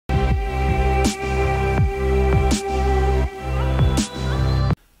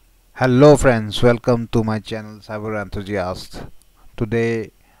Hello friends, welcome to my channel Cyber Enthusiast.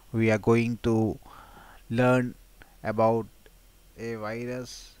 Today we are going to learn about a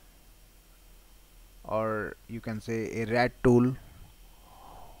virus, or you can say a rat tool,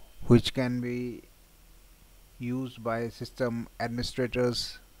 which can be used by system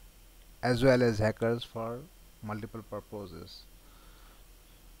administrators as well as hackers for multiple purposes.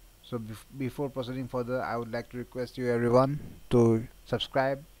 So before proceeding further, I would like to request you everyone to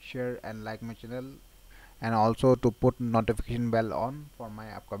subscribe, share and like my channel, and also to put notification bell on for my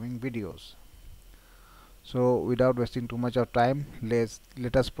upcoming videos. So without wasting too much of time,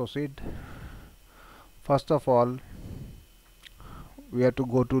 let us proceed. First of all, we have to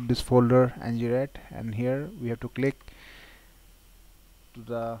go to this folder njRAT, and here we have to click to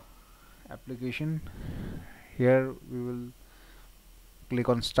the application. Here we will click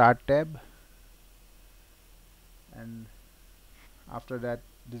on start tab, and after that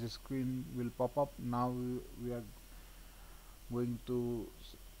this screen will pop up. Now we are going to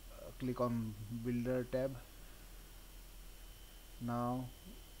click on builder tab. Now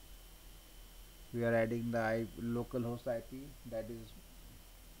we are adding the localhost IP, that is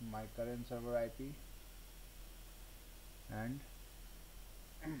my current server IP, and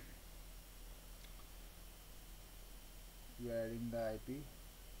we are adding the IP,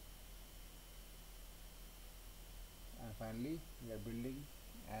 and finally we are building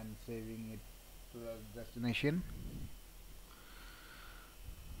and saving it to the destination.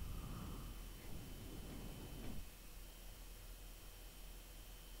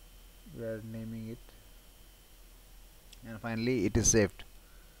 We are naming it, and finally it is saved.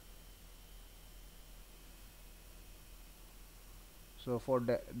 So for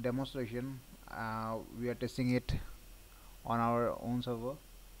demonstration, we are testing it on our own server.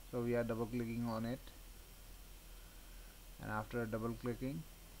 So we are double clicking on it, and after double clicking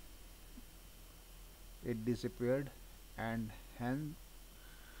it disappeared, and hence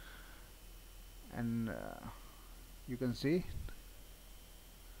and you can see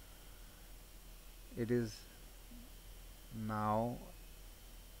it is now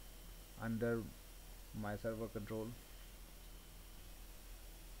under my server control.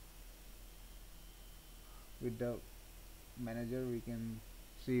 With the manager we can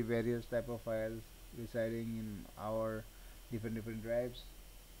see various type of files residing in our different drives.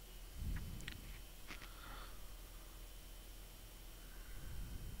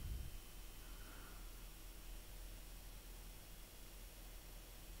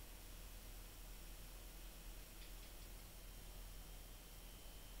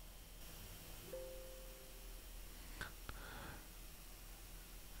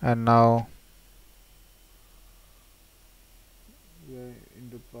 And now we are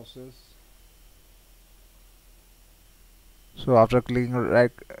into process. So after clicking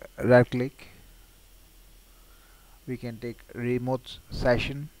right click, we can take remote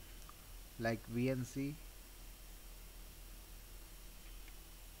session like VNC.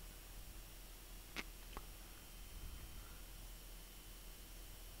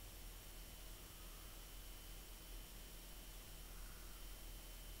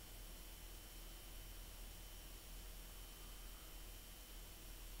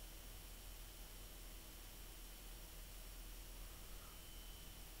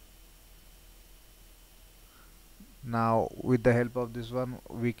 Now with the help of this one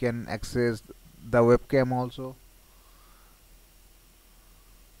we can access the webcam also,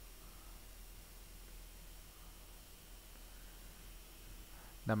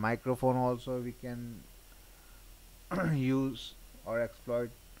 the microphone also we can use or exploit,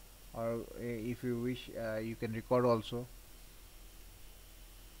 or if you wish you can record also.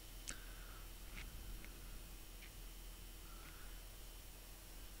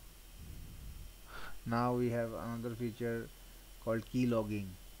 Now we have another feature called key logging.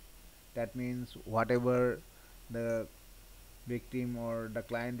 That means whatever the victim or the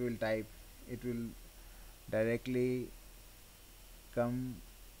client will type, it will directly come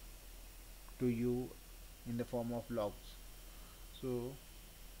to you in the form of logs. So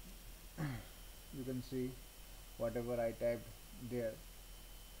you can see whatever I typed there,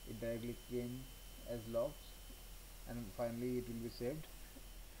 it directly came as logs, and finally it will be saved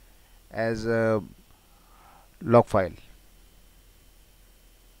as a log file.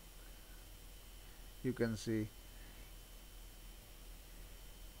 You can see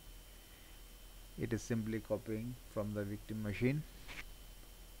it is simply copying from the victim machine.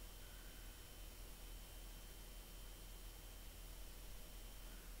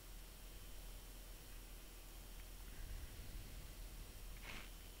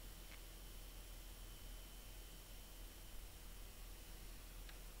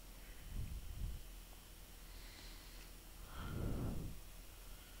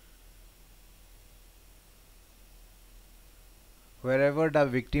 wherever the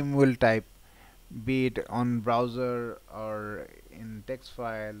victim will type, be it on browser or in text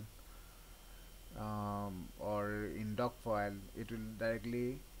file, or in doc file, it will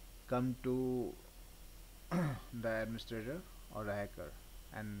directly come to the administrator or the hacker,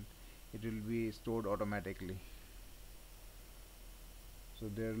 and it will be stored automatically, so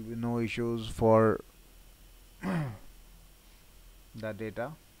there will be no issues for the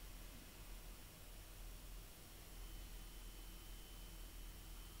data.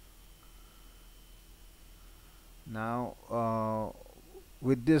 Now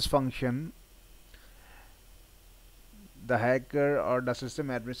with this function, the hacker or the system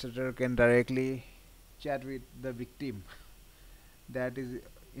administrator can directly chat with the victim. That is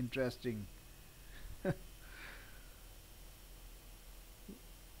interesting.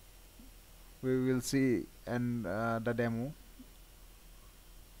 We will see and the demo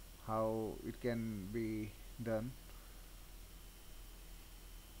how it can be done.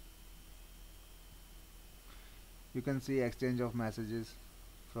 You can see exchange of messages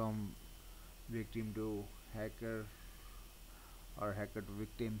from victim to hacker or hacker to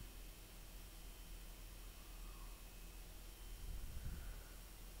victim.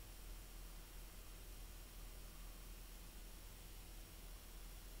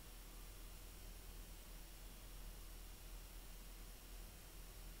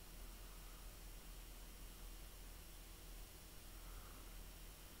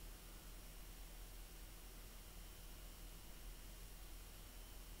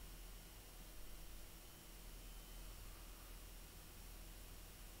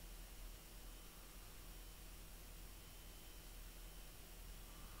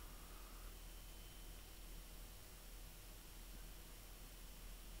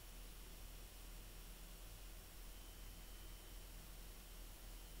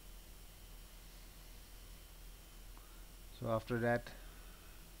 So after that,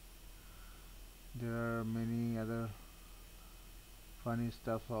 there are many other funny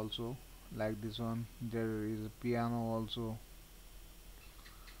stuff also, like this one. There is a piano also.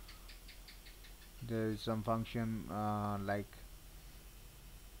 There is some function like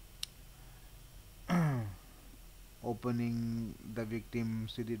opening the victim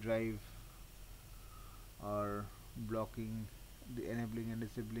CD drive, or blocking, enabling and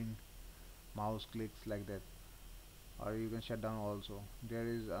disabling mouse clicks, like that, or you can shut down also. There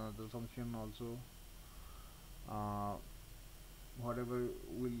is another function also, uh, whatever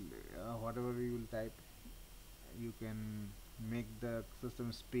you will type, you can make the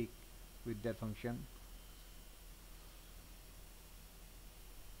system speak with that function.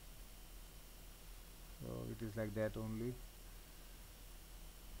 So it is like that only.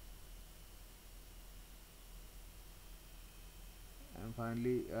 And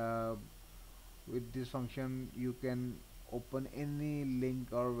finally, with this function you can open any link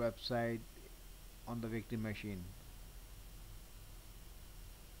or website on the victim machine.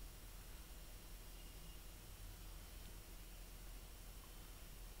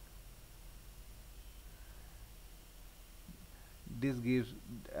 This gives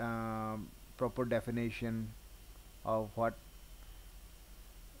proper definition of what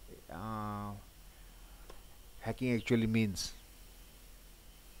uh, hacking actually means.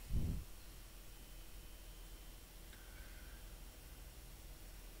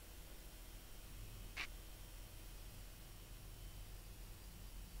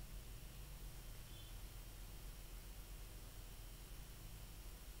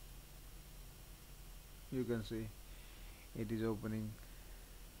 You can see it is opening.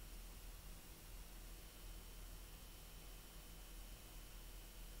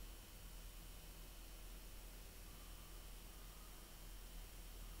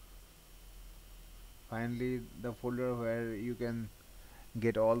 Finally, the folder where you can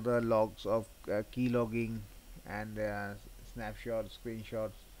get all the logs of key logging and snapshots,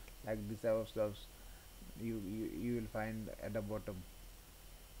 screenshots, like this type of stuff. You will find at the bottom.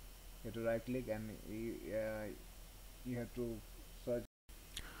 You have to right click and you have to search.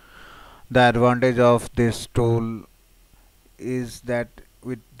 The advantage of this tool is that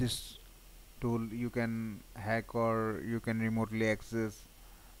with this tool you can hack or you can remotely access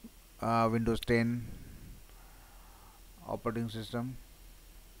Windows 10 operating system,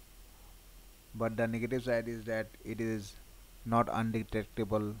 but the negative side is that it is not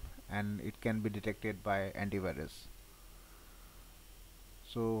undetectable and it can be detected by antivirus.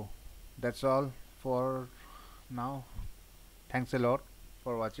 So that's all for now. Thanks a lot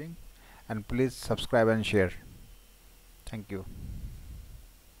for watching, and please subscribe and share. Thank you.